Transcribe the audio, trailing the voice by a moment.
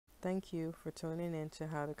Thank you for tuning in to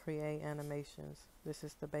How to Create Animations. This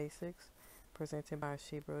is the basics presented by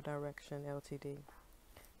Shebro Direction Ltd.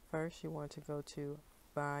 First, you want to go to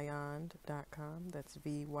Vyond.com. That's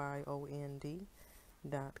Vyond.com.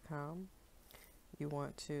 You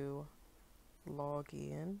want to log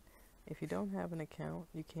in. If you don't have an account,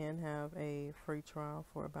 you can have a free trial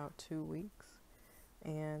for about 2 weeks,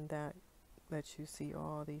 and that lets you see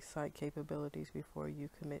all the site capabilities before you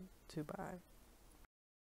commit to buy.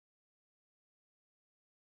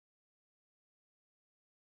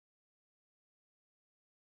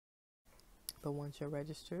 But once you're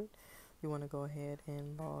registered, you want to go ahead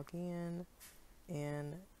and log in,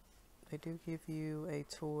 and they do give you a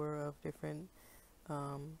tour of different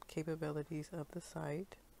capabilities of the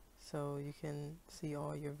site. So you can see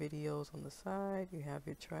all your videos on the side, you have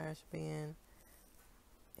your trash bin,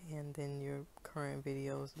 and then your current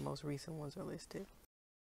videos, the most recent ones are listed.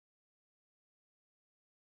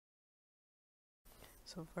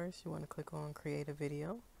 So first you want to click on create a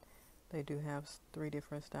video. They do have 3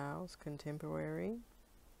 different styles: contemporary,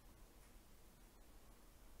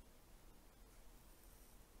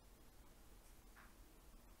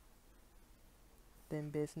 then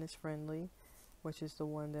business friendly, which is the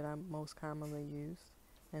one that I most commonly use,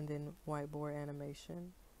 and then whiteboard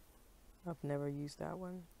animation. I've never used that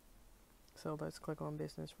one. So let's click on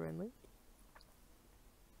business friendly.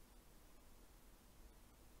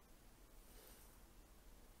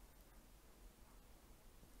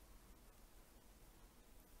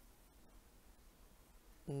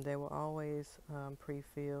 And they will always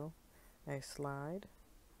pre-fill a slide.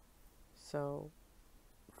 So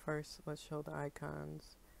first, let's show the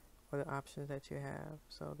icons or the options that you have.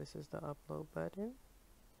 So this is the upload button,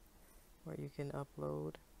 where you can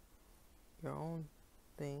upload your own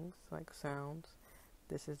things like sounds.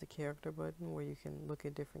 This is the character button, where you can look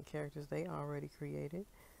at different characters they already created,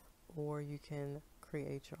 or you can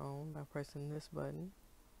create your own by pressing this button,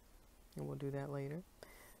 and we'll do that later.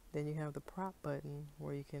 Then you have the prop button,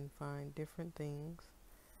 where you can find different things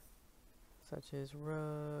such as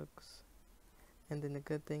rugs. And then the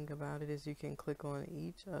good thing about it is you can click on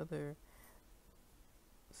each other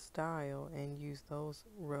style and use those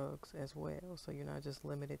rugs as well. So you're not just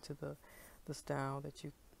limited to the style that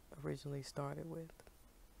you originally started with.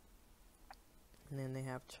 And then they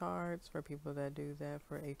have charts for people that do that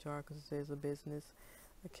for HR, because it is a business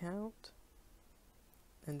account.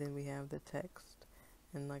 And then we have the text.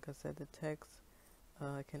 And like I said, the text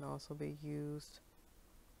can also be used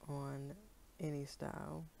on any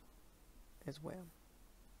style as well.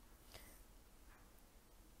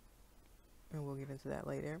 And we'll get into that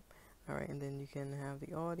later. Alright, and then you can have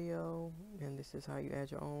the audio, and this is how you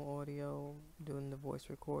add your own audio. Doing the voice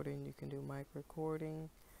recording, you can do mic recording,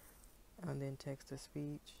 and then text to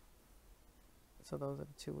speech. So those are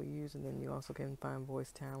the 2 we use. And then you also can find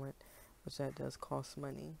voice talent, which that does cost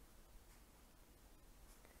money.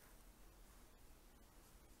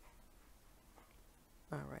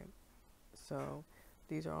 Alright, so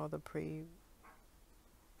these are all the pre-filled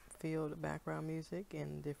background music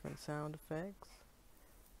and different sound effects.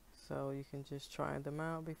 So you can just try them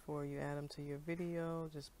out before you add them to your video.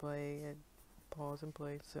 Just play it, pause and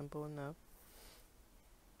play, simple enough.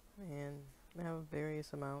 And I have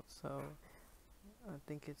various amounts, so I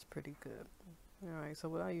think it's pretty good. Alright, so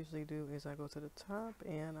what I usually do is I go to the top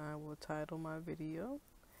and I will title my video.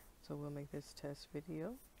 So we'll make this test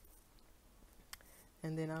video.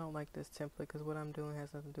 And then I don't like this template because what I'm doing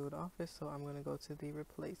has nothing to do with Office, so I'm going to go to the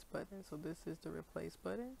replace button. So this is the replace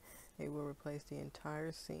button. It will replace the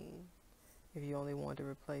entire scene. If you only want to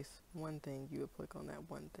replace one thing, you would click on that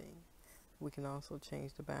one thing. We can also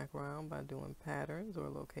change the background by doing patterns or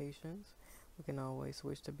locations. We can always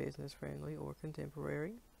switch to business friendly or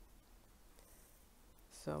contemporary.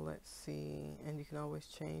 So let's see, and you can always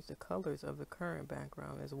change the colors of the current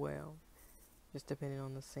background as well, just depending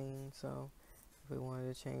on the scene. So we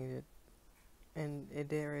wanted to change it, and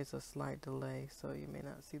there is a slight delay, so you may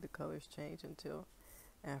not see the colors change until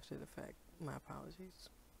after the fact. My apologies.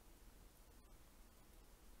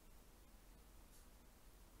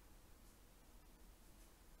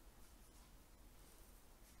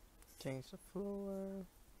 Change the floor.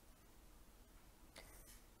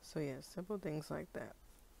 So yeah, simple things like that.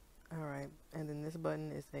 Alright, and then this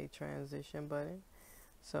button is a transition button.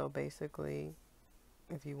 So basically,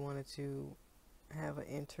 if you wanted to have an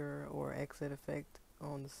enter or exit effect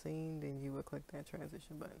on the scene, then you would click that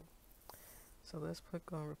transition button. So let's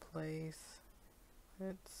click on replace.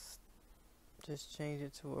 Let's just change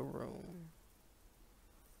it to a room.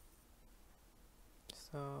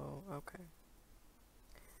 So okay,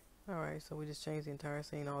 Alright, so we just changed the entire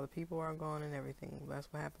scene. All the people are gone and everything. That's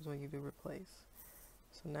what happens when you do replace.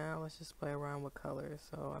 So now let's just play around with colors.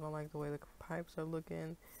 So I don't like the way the pipes are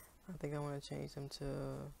looking. I think I want to change them to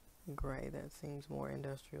gray. That seems more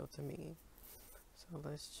industrial to me. So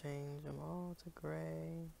let's change them all to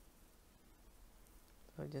gray.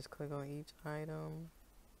 So just click on each item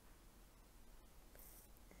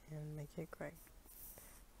and make it gray.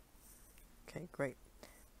 Okay, great.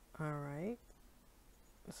 Alright.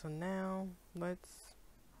 So now let's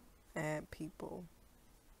add people.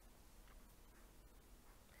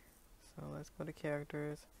 So let's go to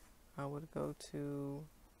characters. I would go to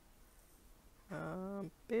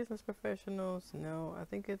business professionals. No, I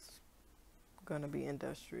think it's gonna be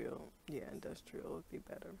industrial. Yeah, industrial would be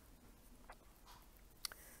better.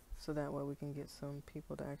 So that way we can get some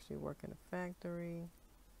people to actually work in a factory.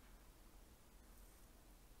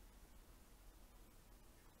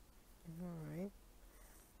 Alright.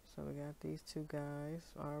 So we got these two guys,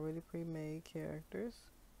 already pre-made characters.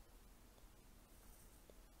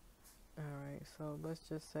 Alright, so let's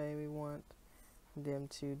just say we want them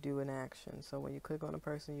to do an action. So when you click on a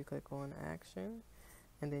person, you click on action,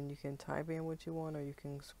 and then you can type in what you want, or you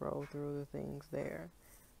can scroll through the things there.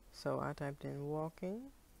 So I typed in walking.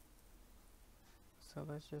 So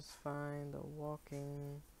let's just find the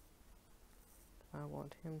walking I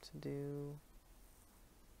want him to do.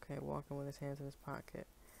 Okay, walking with his hands in his pocket.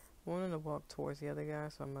 I want him to walk towards the other guy,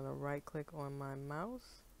 so I'm going to right click on my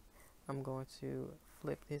mouse. I'm going to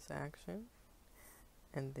flip his action,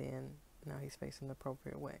 and then now he's facing the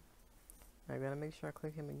appropriate way. Now I gotta make sure I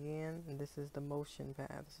click him again, and this is the motion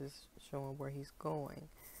path. This is showing where he's going.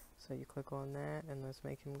 So you click on that, and let's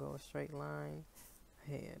make him go a straight line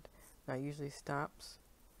ahead. Now it usually stops,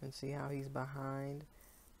 and see how he's behind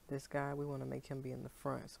this guy. We want to make him be in the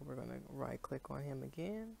front, so we're gonna right click on him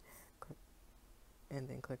again, and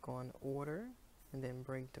then click on order, and then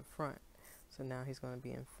bring to front. So now he's going to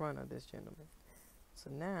be in front of this gentleman. So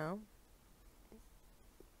now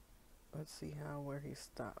let's see where he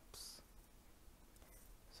stops.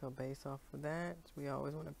 So based off of that, we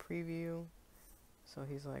always want to preview. So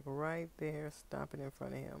he's like right there, stopping in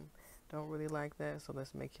front of him. Don't really like that, so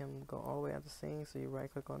let's make him go all the way out the scene. So you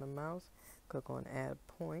right click on the mouse, click on add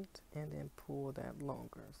point, and then pull that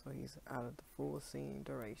longer, so he's out of the full scene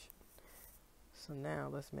duration. So now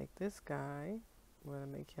let's make this guy, we're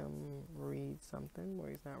going to make him read something where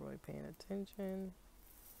he's not really paying attention.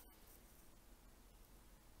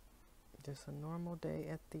 Just a normal day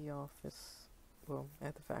at the office, well,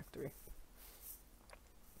 at the factory.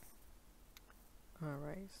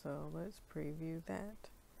 Alright, so let's preview that.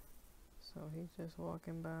 So he's just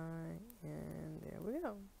walking by, and there we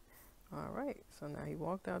go. Alright, so now he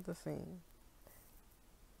walked out the scene.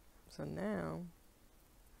 So now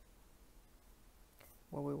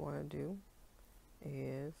what we want to do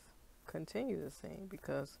is continue the scene,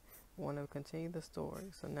 because we want to continue the story.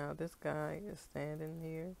 So now this guy is standing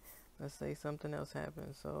here. Let's say something else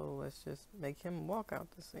happens, so let's just make him walk out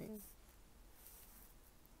the scene.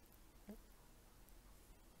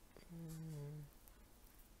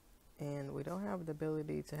 And we don't have the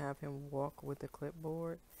ability to have him walk with the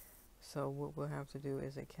clipboard, so what we'll have to do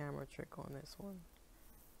is a camera trick on this one.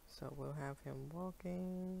 So we'll have him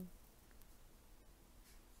walking.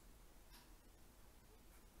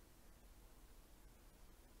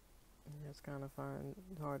 It's kind of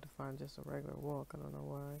hard to find just a regular walk. I don't know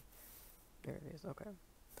why. There it is. Okay.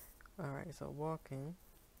 Alright, so walking.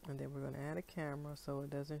 And then we're going to add a camera so it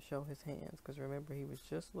doesn't show his hands. Because remember, he was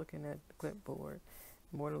just looking at the clipboard.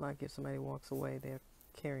 More than likely, if somebody walks away, they're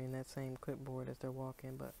carrying that same clipboard as they're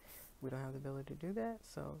walking. But we don't have the ability to do that,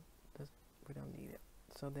 so we don't need it.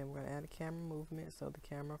 So then we're going to add a camera movement so the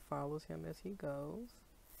camera follows him as he goes.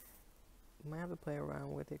 We might have to play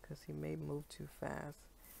around with it because he may move too fast.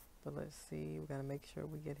 But let's see, we got to make sure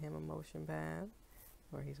we get him a motion path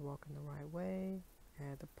where he's walking the right way.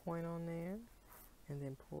 Add the point on there, and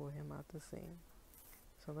then pull him out the scene.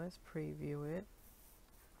 So let's preview it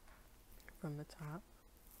from the top.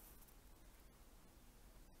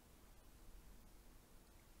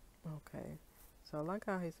 Okay, so I like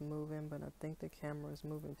how he's moving, but I think the camera is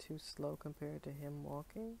moving too slow compared to him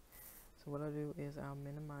walking. So what I'll do is I'll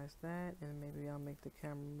minimize that, and maybe I'll make the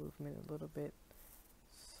camera movement a little bit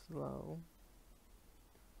slow.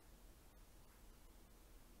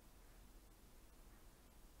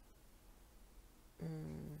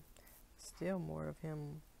 Still more of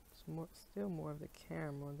him, still more of the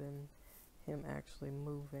camera than him actually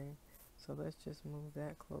moving. So let's just move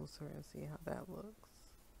that closer and see how that looks.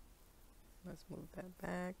 Let's move that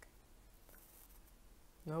back.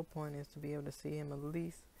 No point is to be able to see him at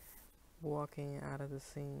least walking out of the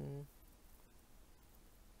scene.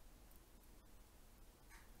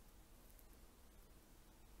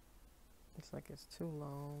 It's like it's too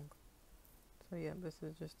long. So yeah, this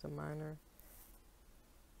is just a minor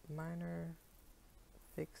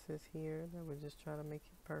fixes here that we just try to make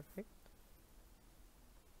it perfect.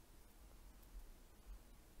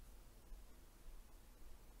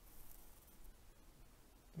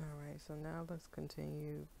 Alright, so now let's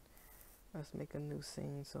continue. Let's make a new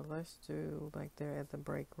scene. So let's do like they're at the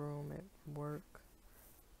break room at work.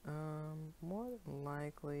 More than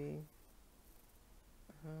likely,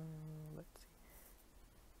 let's see.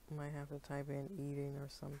 Might have to type in eating or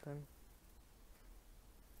something.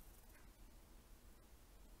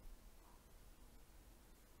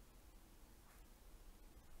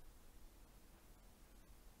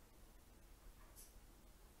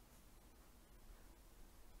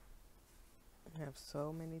 I have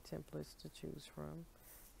so many templates to choose from.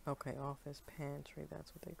 Okay, office pantry,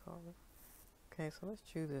 that's what they call it. Okay, so let's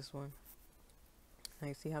choose this one. Now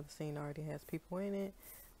you see how the scene already has people in it.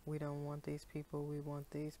 We don't want these people, we want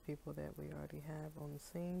these people that we already have on the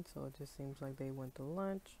scene. So it just seems like they went to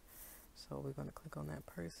lunch. So we're going to click on that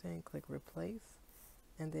person, click replace.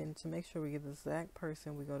 And then to make sure we get the exact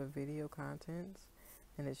person, we go to video contents.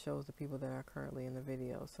 And it shows the people that are currently in the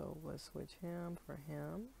video. So let's switch him for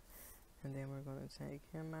him. And then we're going to take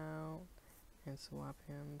him out and swap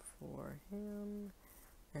him for him.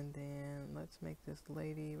 And then let's make this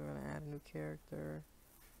lady, we're going to add a new character.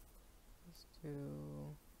 Let's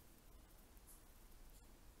do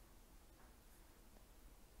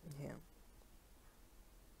him.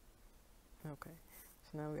 Okay,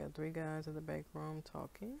 so now we got 3 guys in the back room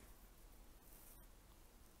talking.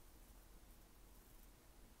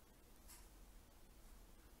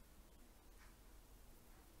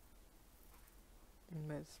 And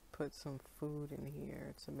let's put some food in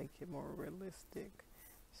here to make it more realistic.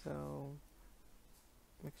 So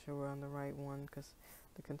make sure we're on the right one, because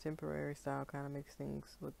the contemporary style kind of makes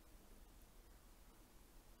things look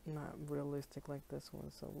not realistic like this one.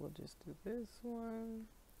 So we'll just do this one.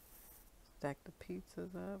 Stack the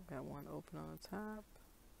pizzas up. Got one open on the top.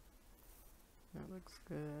 That looks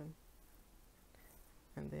good.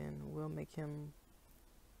 And then we'll make him,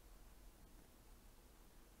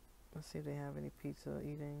 let's see if they have any pizza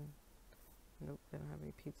eating. Nope, they don't have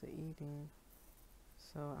any pizza eating.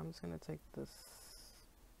 So I'm just gonna take this,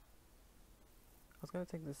 I was gonna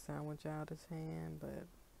take this sandwich out of his hand, but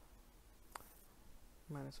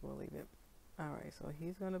might as well leave it. Alright, so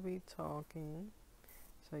he's gonna be talking.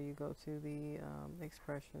 So you go to the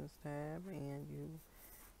expressions tab and you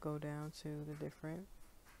go down to the different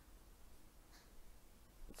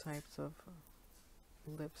types of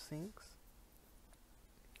lip syncs.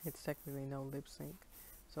 It's technically no lip sync,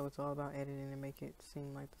 so it's all about editing and make it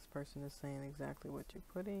seem like this person is saying exactly what you're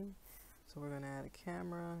putting. So we're going to add a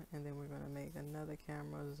camera, and then we're going to make another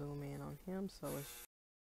camera zoom in on him, so it's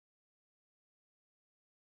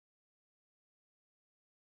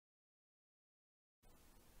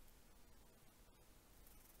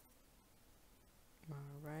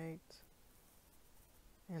alright.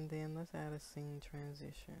 And then let's add a scene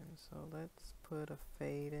transition. So let's put a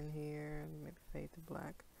fade in here and make the fade to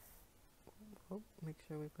black. Oh, make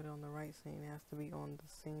sure we put it on the right scene. It has to be on the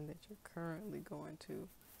scene that you're currently going to.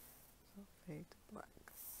 So fade to black.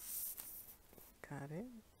 Got it.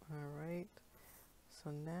 Alright.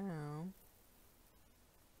 So now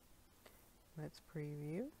let's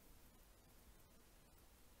preview.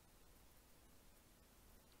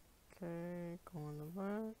 Okay, going to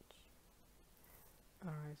lunch.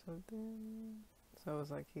 Alright, so it's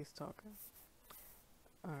like he's talking.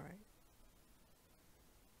 Alright.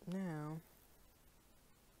 Now,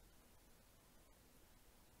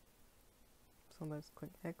 so let's click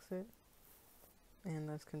exit. And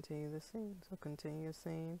let's continue the scene. So continue the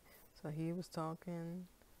scene. So he was talking.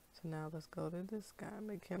 So now let's go to this guy,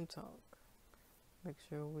 make him talk. Make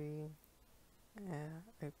sure we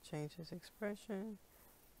change his expression.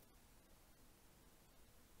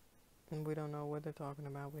 And we don't know what they're talking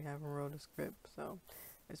about. We haven't wrote a script, so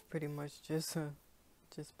it's pretty much just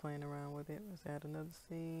playing around with it. Let's add another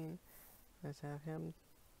scene. Let's have him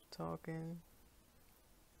talking.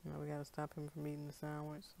 Now we gotta stop him from eating the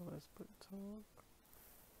sandwich, so let's put talk.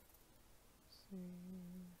 See.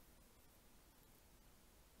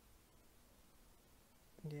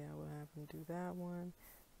 Yeah, we'll have him do that one.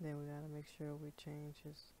 Then we gotta make sure we change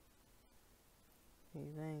his.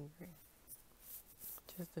 He's angry.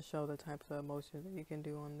 Just to show the types of emotions that you can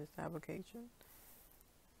do on this application.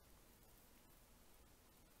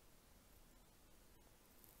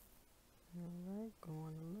 Alright,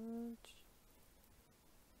 going to lunch.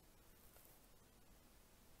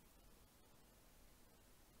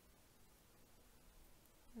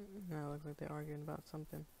 Now it looks like they're arguing about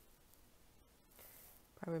something.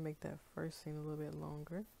 Probably make that first scene a little bit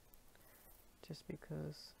longer, just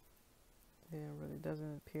because it really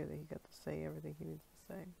doesn't appear that he got to say everything he needs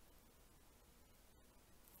to say.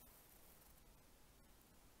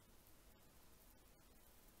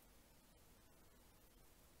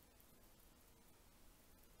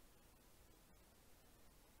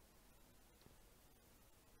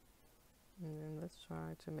 And then let's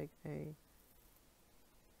try to make a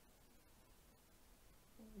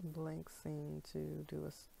blank scene to do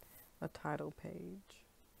a title page.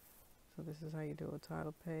 So this is how you do a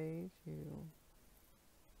title page. You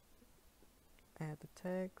add the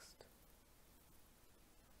text.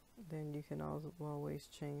 Then you can also always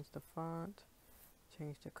change the font,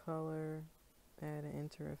 change the color, add an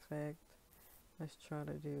enter effect. Let's try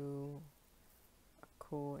to do a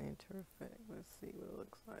cool enter effect. Let's see what it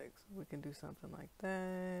looks like. So we can do something like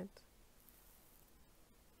that.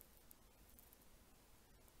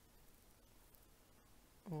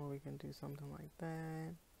 Or we can do something like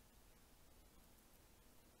that.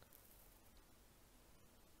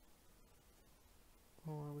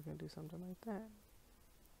 Or we can do something like that.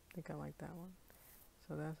 I think I like that one.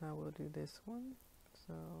 So that's how we'll do this one.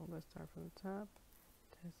 So let's start from the top.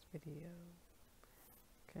 Test video.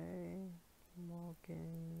 Okay.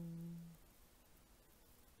 Walking.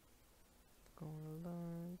 Going to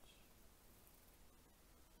lunch.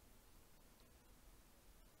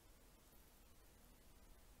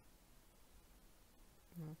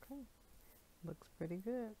 Okay. Looks pretty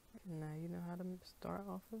good. Now you know how to start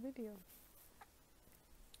off a video.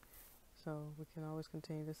 So we can always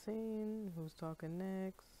continue the scene. Who's talking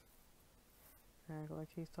next? Act like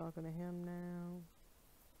he's talking to him now.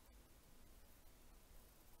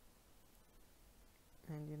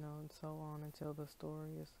 And you know, and so on until the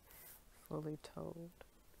story is fully told.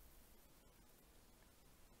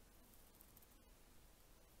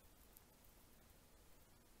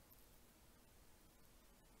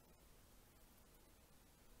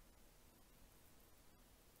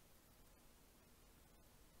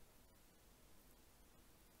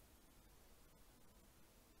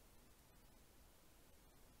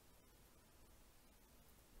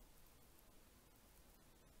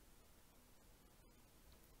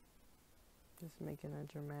 Just making a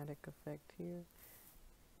dramatic effect here.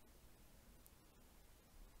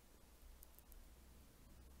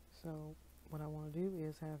 So what I want to do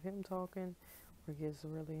is have him talking where he gets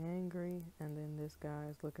really angry, and then this guy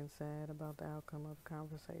is looking sad about the outcome of the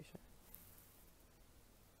conversation.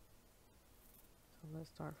 So let's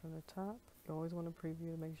start from the top. You always want to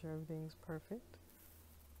preview to make sure everything's perfect.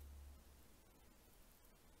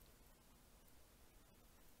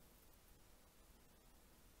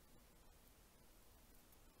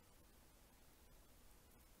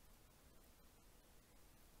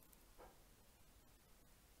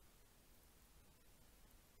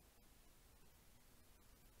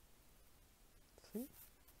 See?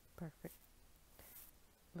 Perfect.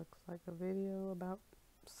 Looks like a video about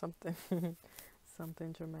something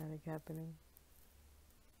something dramatic happening.